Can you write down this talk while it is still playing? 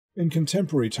In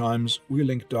contemporary times, we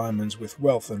link diamonds with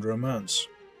wealth and romance,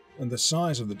 and the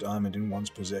size of the diamond in one's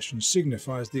possession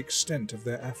signifies the extent of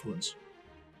their affluence.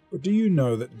 But do you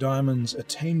know that diamonds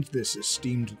attained this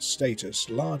esteemed status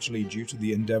largely due to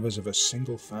the endeavors of a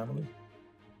single family?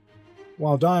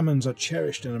 While diamonds are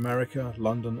cherished in America,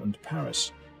 London, and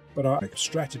Paris, but are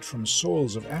extracted from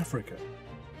soils of Africa,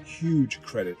 huge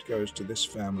credit goes to this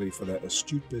family for their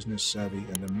astute business savvy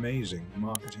and amazing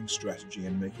marketing strategy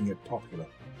in making it popular.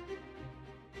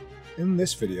 In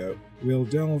this video, we'll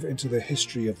delve into the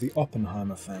history of the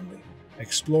Oppenheimer family,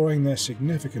 exploring their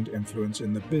significant influence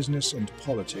in the business and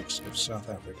politics of South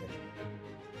Africa.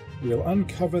 We'll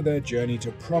uncover their journey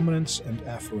to prominence and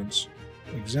affluence,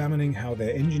 examining how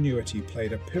their ingenuity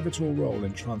played a pivotal role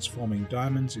in transforming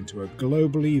diamonds into a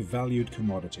globally valued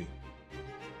commodity.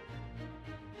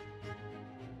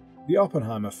 The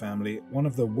Oppenheimer family, one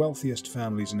of the wealthiest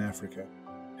families in Africa,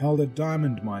 held a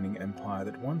diamond mining empire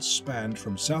that once spanned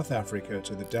from South Africa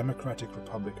to the Democratic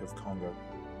Republic of Congo.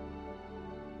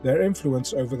 Their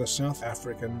influence over the South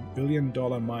African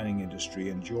billion-dollar mining industry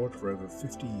endured for over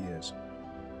 50 years.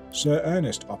 Sir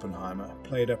Ernest Oppenheimer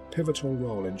played a pivotal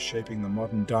role in shaping the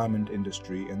modern diamond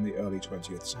industry in the early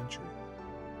 20th century.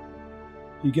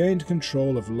 He gained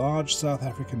control of large South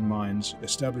African mines,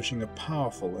 establishing a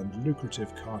powerful and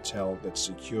lucrative cartel that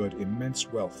secured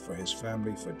immense wealth for his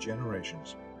family for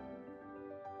generations.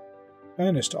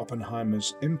 Ernest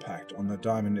Oppenheimer's impact on the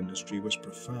diamond industry was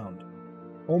profound.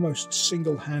 Almost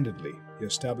single-handedly, he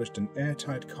established an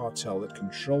airtight cartel that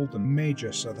controlled the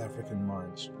major South African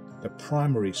mines, the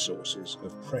primary sources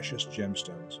of precious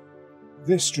gemstones.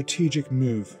 This strategic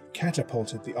move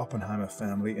catapulted the Oppenheimer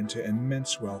family into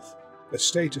immense wealth, a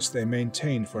status they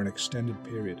maintained for an extended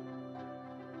period.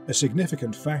 A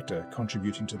significant factor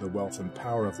contributing to the wealth and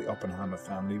power of the Oppenheimer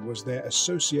family was their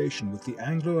association with the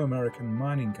Anglo-American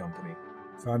mining company,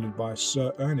 founded by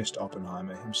Sir Ernest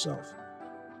Oppenheimer himself.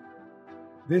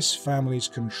 This family's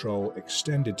control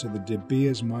extended to the De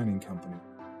Beers Mining Company,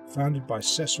 founded by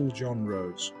Cecil John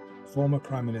Rhodes, former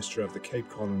Prime Minister of the Cape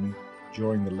Colony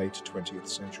during the late 20th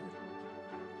century.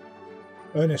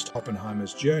 Ernest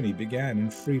Oppenheimer's journey began in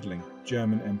Friedling,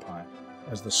 German Empire,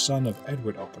 as the son of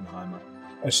Edward Oppenheimer,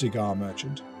 a cigar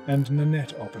merchant, and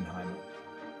Nanette Oppenheimer.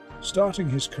 Starting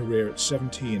his career at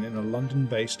 17 in a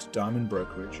London-based diamond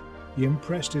brokerage, he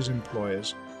impressed his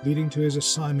employers, leading to his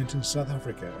assignment in South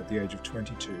Africa at the age of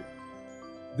 22.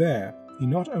 There, he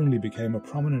not only became a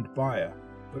prominent buyer,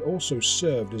 but also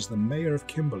served as the mayor of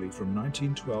Kimberley from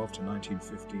 1912 to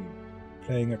 1915,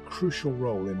 playing a crucial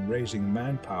role in raising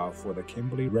manpower for the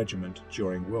Kimberley Regiment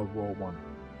during World War I.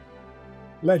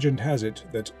 Legend has it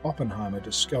that Oppenheimer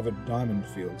discovered diamond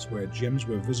fields where gems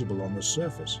were visible on the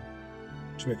surface.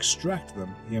 To extract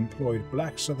them, he employed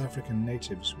black South African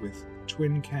natives with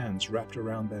twin cans wrapped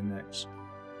around their necks,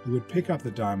 who would pick up the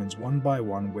diamonds one by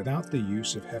one without the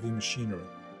use of heavy machinery.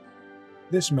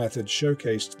 This method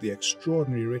showcased the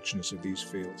extraordinary richness of these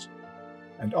fields,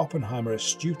 and Oppenheimer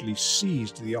astutely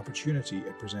seized the opportunity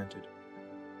it presented.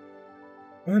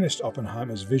 Ernest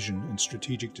Oppenheimer's vision and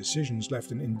strategic decisions left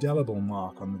an indelible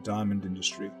mark on the diamond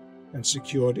industry and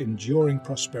secured enduring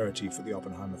prosperity for the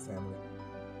Oppenheimer family.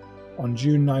 On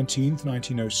June 19,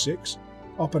 1906,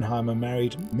 Oppenheimer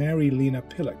married Mary Lena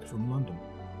Pillock from London,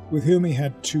 with whom he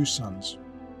had 2 sons.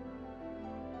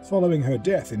 Following her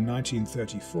death in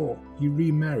 1934, he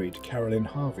remarried Caroline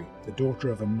Harvey, the daughter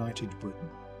of a knighted Briton.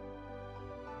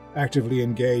 Actively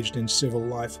engaged in civil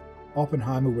life,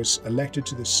 Oppenheimer was elected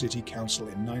to the city council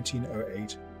in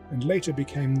 1908 and later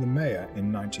became the mayor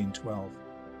in 1912.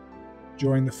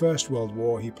 During the First World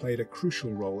War, he played a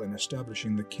crucial role in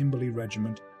establishing the Kimberley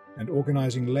Regiment and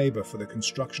organizing labor for the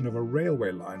construction of a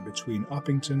railway line between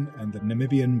Upington and the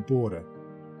Namibian border.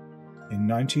 In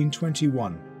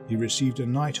 1921, he received a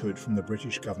knighthood from the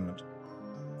British government.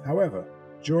 However,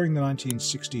 during the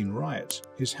 1916 riots,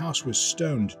 his house was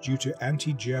stoned due to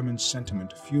anti-German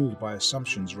sentiment fueled by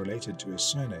assumptions related to his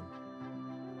surname.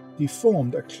 He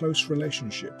formed a close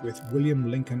relationship with William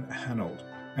Lincoln Hanold,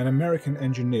 an American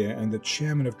engineer and the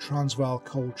chairman of Transvaal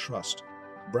Coal Trust,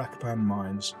 Brakpan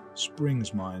Mines,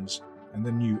 Springs Mines, and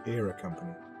the New Era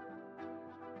Company.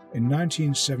 In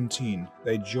 1917,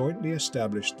 they jointly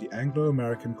established the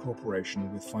Anglo-American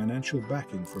Corporation with financial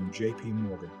backing from J.P.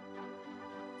 Morgan.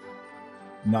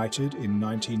 Knighted in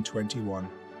 1921,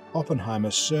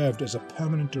 Oppenheimer served as a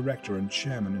permanent director and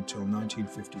chairman until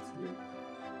 1953.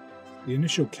 The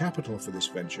initial capital for this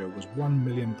venture was £1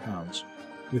 million,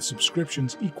 with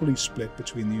subscriptions equally split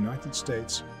between the United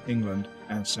States, England,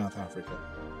 and South Africa.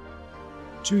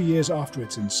 2 years after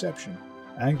its inception,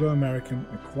 Anglo-American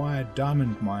acquired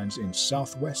diamond mines in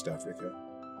southwest Africa,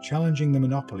 challenging the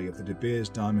monopoly of the De Beers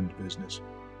diamond business.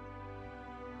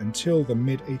 Until the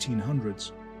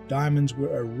mid-1800s, diamonds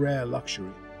were a rare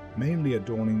luxury, mainly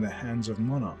adorning the hands of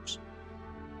monarchs.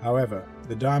 However,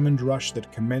 the diamond rush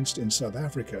that commenced in South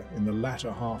Africa in the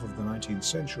latter half of the 19th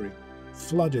century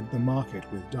flooded the market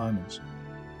with diamonds.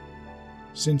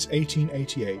 Since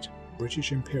 1888,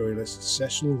 British imperialist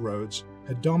Cecil Rhodes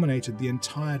had dominated the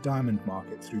entire diamond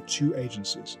market through two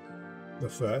agencies. The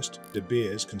first, De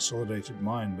Beers Consolidated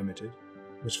Mine Limited,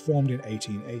 was formed in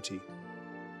 1880.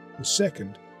 The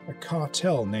second, a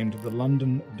cartel named the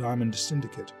London Diamond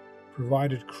Syndicate,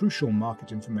 provided crucial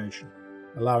market information,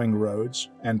 allowing Rhodes,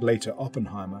 and later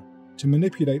Oppenheimer, to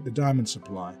manipulate the diamond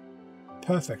supply,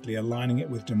 perfectly aligning it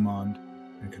with demand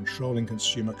and controlling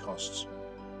consumer costs.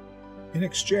 In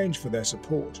exchange for their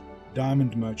support,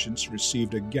 diamond merchants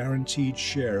received a guaranteed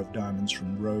share of diamonds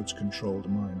from Rhodes-controlled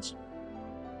mines.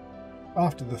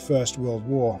 After the First World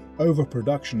War,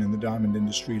 overproduction in the diamond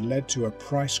industry led to a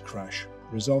price crash,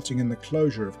 resulting in the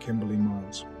closure of Kimberley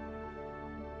mines.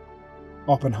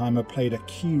 Oppenheimer played a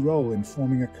key role in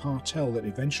forming a cartel that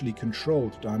eventually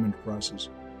controlled diamond prices.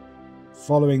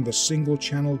 Following the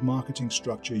single-channeled marketing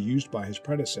structure used by his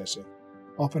predecessor,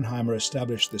 Oppenheimer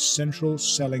established the Central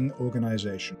Selling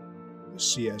Organization, the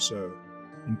CSO,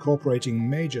 incorporating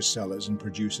major sellers and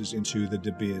producers into the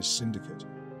De Beers Syndicate.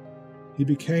 He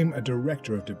became a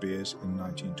director of De Beers in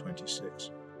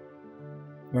 1926.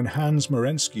 When Hans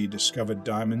Merensky discovered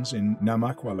diamonds in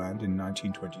Namakwaland in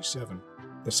 1927,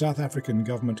 the South African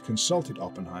government consulted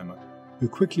Oppenheimer, who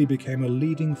quickly became a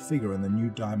leading figure in the new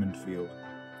diamond field.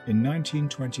 In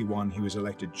 1921, he was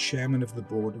elected chairman of the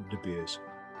board of De Beers.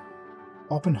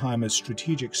 Oppenheimer's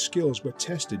strategic skills were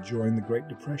tested during the Great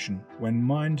Depression, when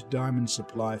mined diamond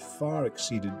supply far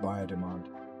exceeded buyer demand.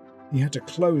 He had to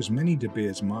close many De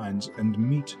Beers mines and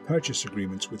meet purchase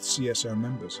agreements with CSO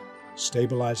members,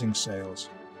 stabilizing sales.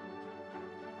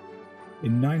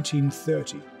 In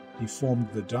 1930, he formed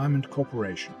the Diamond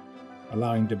Corporation,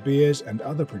 allowing De Beers and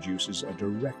other producers a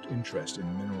direct interest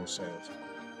in mineral sales.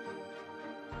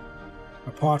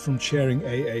 Apart from chairing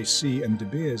AAC and De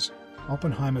Beers,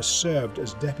 Oppenheimer served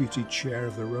as deputy chair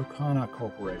of the Rokana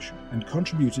Corporation and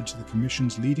contributed to the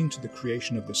commissions leading to the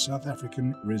creation of the South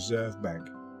African Reserve Bank.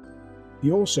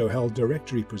 He also held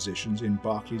directory positions in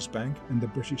Barclays Bank and the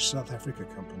British South Africa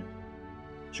Company.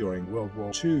 During World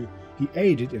War II, he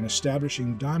aided in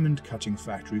establishing diamond-cutting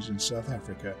factories in South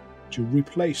Africa to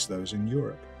replace those in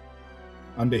Europe.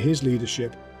 Under his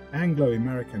leadership,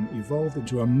 Anglo-American evolved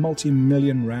into a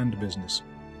multi-million rand business.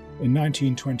 In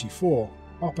 1924,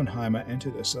 Oppenheimer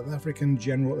entered a South African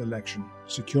general election,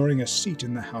 securing a seat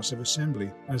in the House of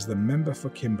Assembly as the member for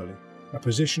Kimberley, a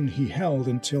position he held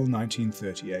until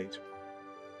 1938.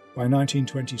 By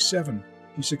 1927,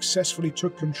 he successfully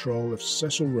took control of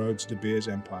Cecil Rhodes' De Beers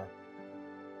empire,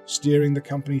 steering the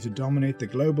company to dominate the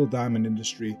global diamond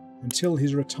industry until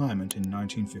his retirement in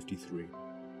 1953.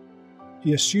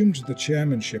 He assumed the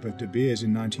chairmanship of De Beers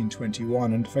in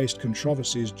 1921 and faced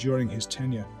controversies during his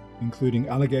tenure, including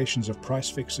allegations of price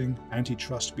fixing,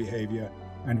 antitrust behavior,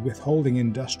 and withholding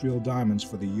industrial diamonds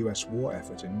for the US war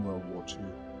effort in World War II.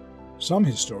 Some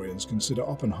historians consider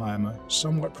Oppenheimer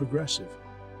somewhat progressive,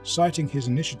 citing his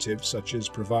initiatives such as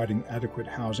providing adequate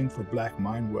housing for black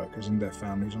mine workers and their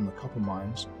families on the copper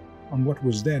mines on what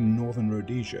was then Northern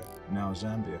Rhodesia, now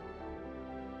Zambia.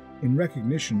 In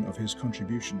recognition of his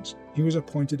contributions, he was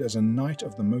appointed as a Knight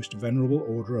of the Most Venerable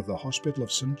Order of the Hospital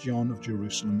of St. John of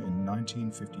Jerusalem in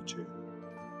 1952.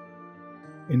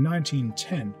 In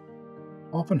 1910,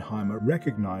 Oppenheimer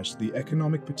recognized the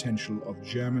economic potential of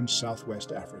German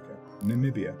Southwest Africa,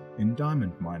 Namibia, in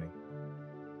diamond mining.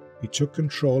 He took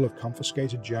control of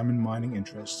confiscated German mining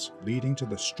interests, leading to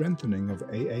the strengthening of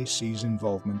AAC's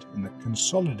involvement in the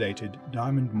consolidated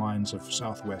diamond mines of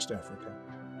Southwest Africa.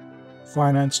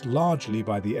 Financed largely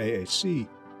by the AAC,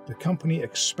 the company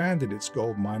expanded its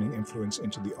gold mining influence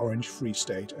into the Orange Free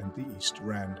State and the East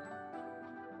Rand.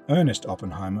 Ernest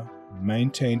Oppenheimer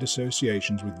maintained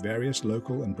associations with various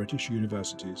local and British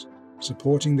universities,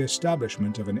 supporting the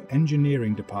establishment of an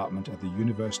engineering department at the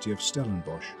University of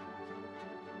Stellenbosch.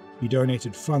 He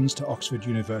donated funds to Oxford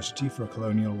University for a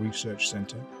colonial research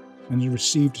centre and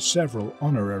received several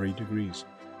honorary degrees.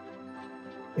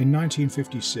 In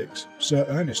 1956, Sir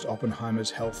Ernest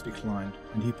Oppenheimer's health declined,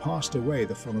 and he passed away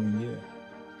the following year.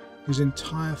 His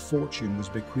entire fortune was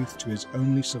bequeathed to his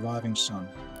only surviving son,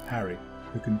 Harry,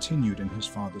 who continued in his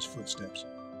father's footsteps.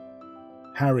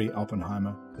 Harry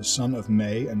Oppenheimer, the son of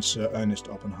May and Sir Ernest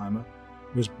Oppenheimer,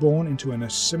 was born into an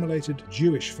assimilated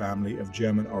Jewish family of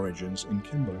German origins in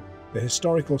Kimberley, the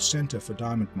historical center for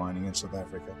diamond mining in South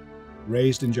Africa,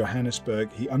 Raised in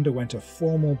Johannesburg, he underwent a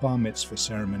formal bar mitzvah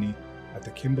ceremony at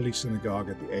the Kimberley Synagogue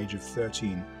at the age of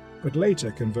 13, but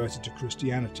later converted to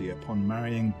Christianity upon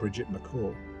marrying Bridget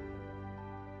McCall.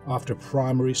 After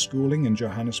primary schooling in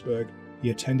Johannesburg,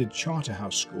 he attended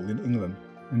Charterhouse School in England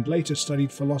and later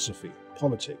studied philosophy,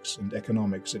 politics, and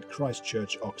economics at Christ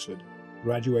Church, Oxford,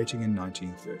 graduating in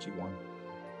 1931.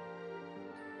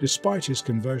 Despite his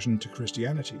conversion to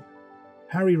Christianity,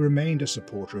 Harry remained a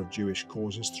supporter of Jewish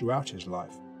causes throughout his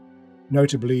life.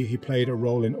 Notably, he played a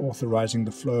role in authorizing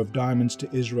the flow of diamonds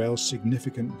to Israel's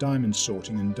significant diamond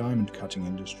sorting and diamond cutting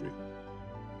industry.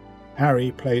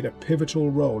 Harry played a pivotal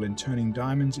role in turning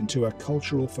diamonds into a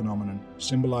cultural phenomenon,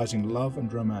 symbolizing love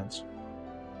and romance.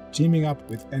 Teaming up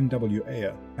with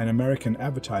NWA, an American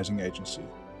advertising agency,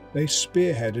 they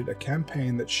spearheaded a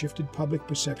campaign that shifted public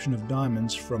perception of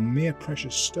diamonds from mere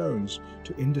precious stones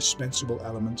to indispensable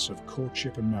elements of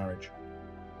courtship and marriage.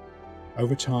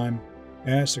 Over time,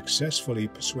 Eyre successfully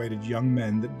persuaded young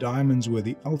men that diamonds were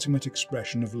the ultimate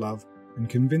expression of love and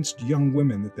convinced young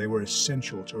women that they were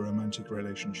essential to romantic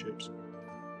relationships.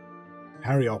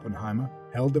 Harry Oppenheimer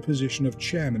held the position of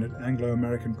chairman at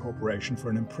Anglo-American Corporation for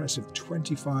an impressive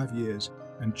 25 years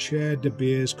and chaired De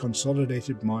Beers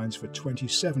Consolidated Mines for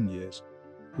 27 years,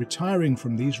 retiring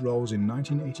from these roles in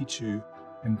 1982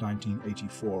 and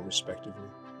 1984 respectively.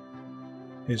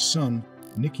 His son,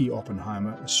 Nicky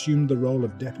Oppenheimer, assumed the role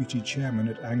of deputy chairman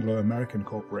at Anglo-American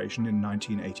Corporation in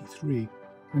 1983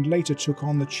 and later took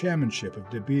on the chairmanship of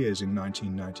De Beers in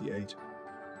 1998.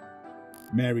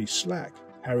 Mary Slack,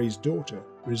 Harry's daughter,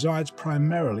 resides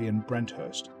primarily in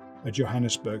Brenthurst, a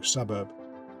Johannesburg suburb,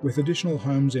 with additional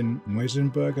homes in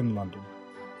Muizenberg and London.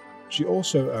 She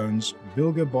also owns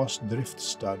Wilgerbos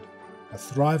Driftstud, a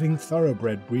thriving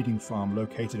thoroughbred breeding farm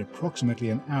located approximately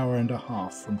an hour and a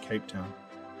half from Cape Town.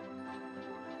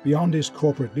 Beyond his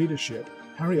corporate leadership,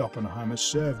 Harry Oppenheimer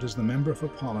served as the Member for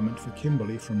Parliament for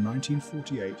Kimberley from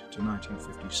 1948 to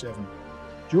 1957,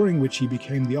 during which he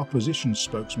became the opposition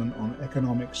spokesman on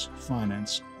economics,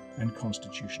 finance, and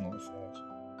constitutional affairs.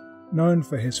 Known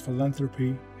for his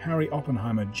philanthropy, Harry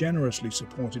Oppenheimer generously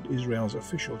supported Israel's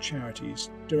official charities,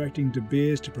 directing De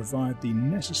Beers to provide the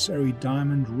necessary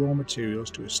diamond raw materials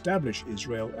to establish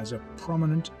Israel as a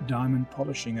prominent diamond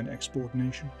polishing and export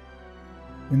nation.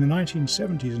 In the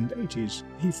 1970s and 80s,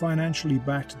 he financially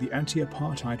backed the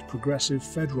anti-apartheid Progressive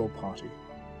Federal Party,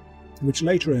 which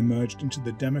later emerged into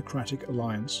the Democratic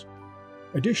Alliance.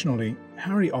 Additionally,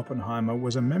 Harry Oppenheimer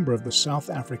was a member of the South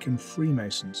African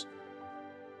Freemasons.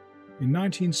 In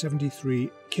 1973,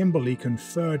 Kimberley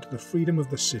conferred the freedom of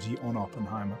the city on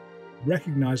Oppenheimer,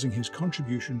 recognizing his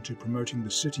contribution to promoting the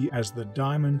city as the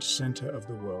diamond center of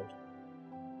the world.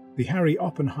 The Harry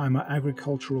Oppenheimer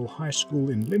Agricultural High School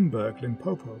in Limburg,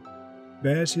 Limpopo,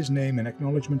 bears his name in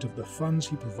acknowledgement of the funds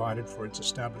he provided for its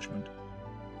establishment.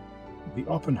 The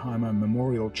Oppenheimer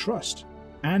Memorial Trust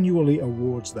annually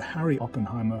awards the Harry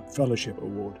Oppenheimer Fellowship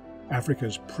Award,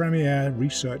 Africa's premier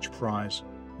research prize,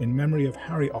 in memory of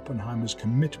Harry Oppenheimer's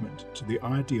commitment to the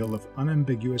ideal of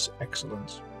unambiguous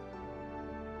excellence.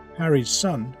 Harry's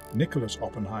son, Nicholas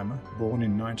Oppenheimer, born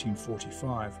in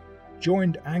 1945,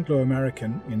 joined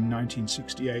Anglo-American in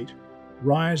 1968,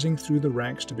 rising through the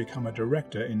ranks to become a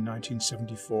director in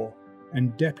 1974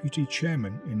 and deputy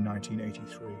chairman in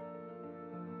 1983.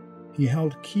 He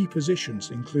held key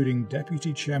positions including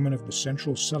deputy chairman of the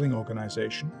Central Selling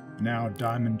Organization, now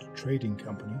Diamond Trading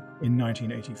Company, in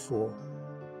 1984,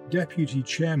 deputy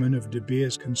chairman of De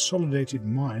Beers Consolidated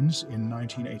Mines in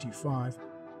 1985,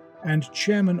 and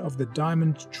chairman of the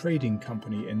Diamond Trading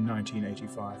Company in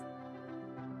 1985.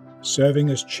 Serving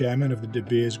as chairman of the De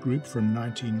Beers Group from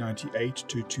 1998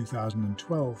 to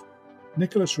 2012,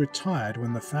 Nicholas retired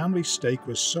when the family stake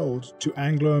was sold to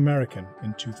Anglo-American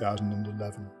in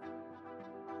 2011.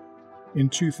 In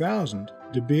 2000,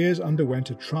 De Beers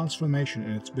underwent a transformation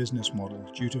in its business model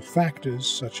due to factors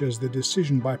such as the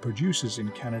decision by producers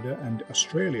in Canada and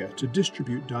Australia to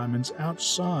distribute diamonds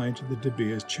outside the De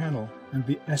Beers channel and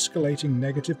the escalating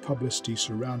negative publicity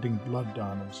surrounding blood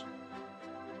diamonds.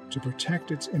 To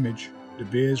protect its image, De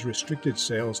Beers restricted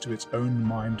sales to its own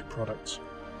mined products.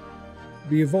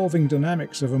 The evolving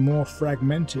dynamics of a more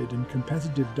fragmented and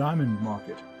competitive diamond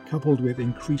market, coupled with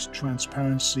increased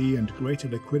transparency and greater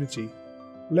liquidity,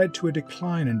 led to a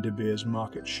decline in De Beers'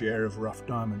 market share of rough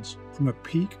diamonds. From a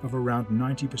peak of around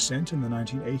 90% in the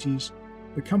 1980s,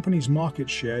 the company's market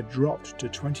share dropped to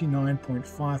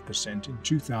 29.5% in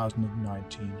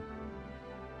 2019.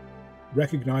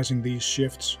 Recognizing these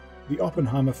shifts, the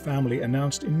Oppenheimer family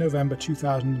announced in November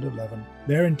 2011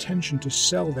 their intention to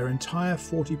sell their entire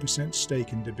 40%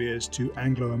 stake in De Beers to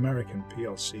Anglo-American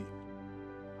plc.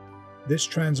 This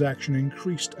transaction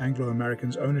increased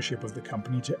Anglo-Americans' ownership of the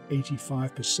company to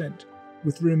 85%,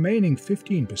 with the remaining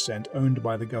 15% owned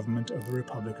by the government of the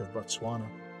Republic of Botswana.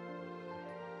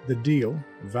 The deal,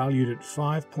 valued at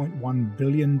 $5.1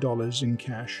 billion in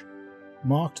cash,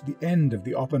 marked the end of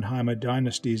the Oppenheimer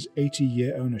dynasty's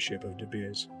 80-year ownership of De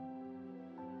Beers.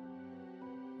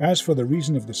 As for the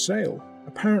reason of the sale,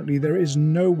 apparently there is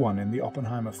no one in the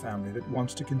Oppenheimer family that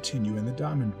wants to continue in the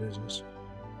diamond business.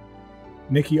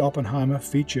 Nicky Oppenheimer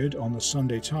featured on the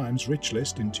Sunday Times Rich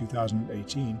List in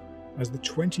 2018 as the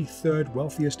 23rd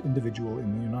wealthiest individual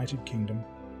in the United Kingdom,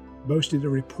 boasted a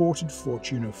reported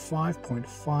fortune of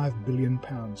 £5.5 billion.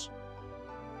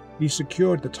 He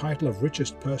secured the title of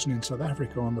richest person in South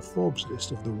Africa on the Forbes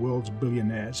list of the world's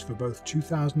billionaires for both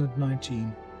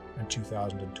 2019 and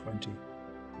 2020,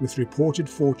 with reported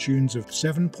fortunes of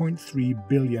 $7.3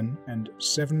 billion and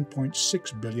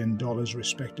 $7.6 billion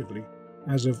respectively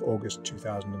as of August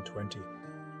 2020.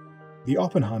 The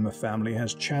Oppenheimer family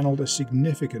has channeled a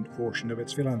significant portion of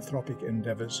its philanthropic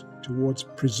endeavors towards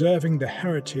preserving the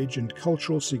heritage and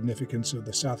cultural significance of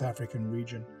the South African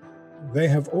region. They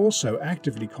have also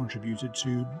actively contributed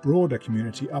to broader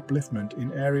community upliftment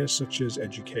in areas such as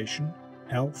education,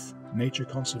 health, nature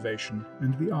conservation,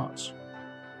 and the arts.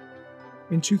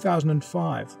 In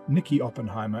 2005, Nicky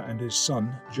Oppenheimer and his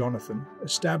son, Jonathan,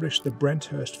 established the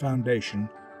Brenthurst Foundation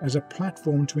as a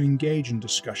platform to engage in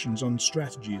discussions on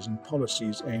strategies and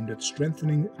policies aimed at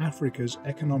strengthening Africa's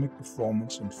economic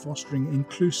performance and fostering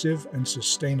inclusive and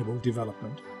sustainable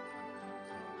development.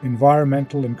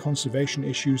 Environmental and conservation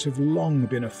issues have long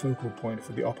been a focal point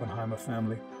for the Oppenheimer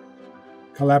family.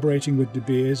 Collaborating with De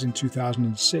Beers in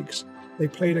 2006, they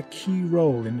played a key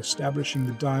role in establishing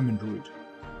the Diamond Route.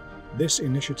 This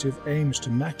initiative aims to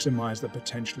maximize the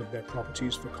potential of their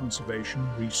properties for conservation,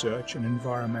 research, and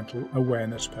environmental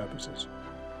awareness purposes.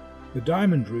 The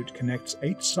Diamond Route connects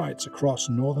 8 sites across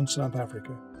northern South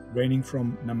Africa, ranging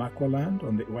from Namaqualand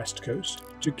on the west coast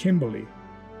to Kimberley,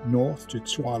 north to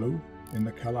Tswalu in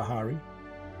the Kalahari,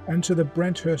 and to the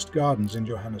Brenthurst Gardens in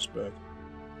Johannesburg.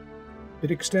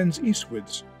 It extends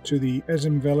eastwards to the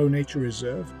Ezemvelo Nature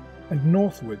Reserve and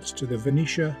northwards to the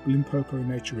Venetia Limpopo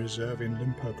Nature Reserve in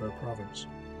Limpopo Province.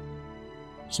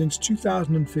 Since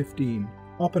 2015,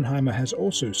 Oppenheimer has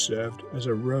also served as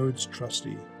a Rhodes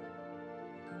trustee.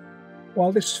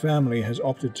 While this family has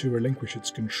opted to relinquish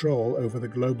its control over the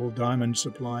global diamond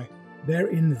supply, their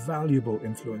invaluable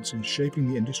influence in shaping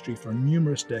the industry for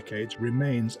numerous decades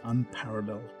remains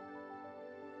unparalleled.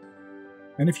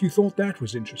 And if you thought that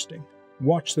was interesting,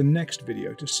 watch the next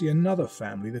video to see another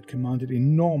family that commanded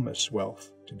enormous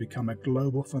wealth to become a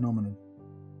global phenomenon.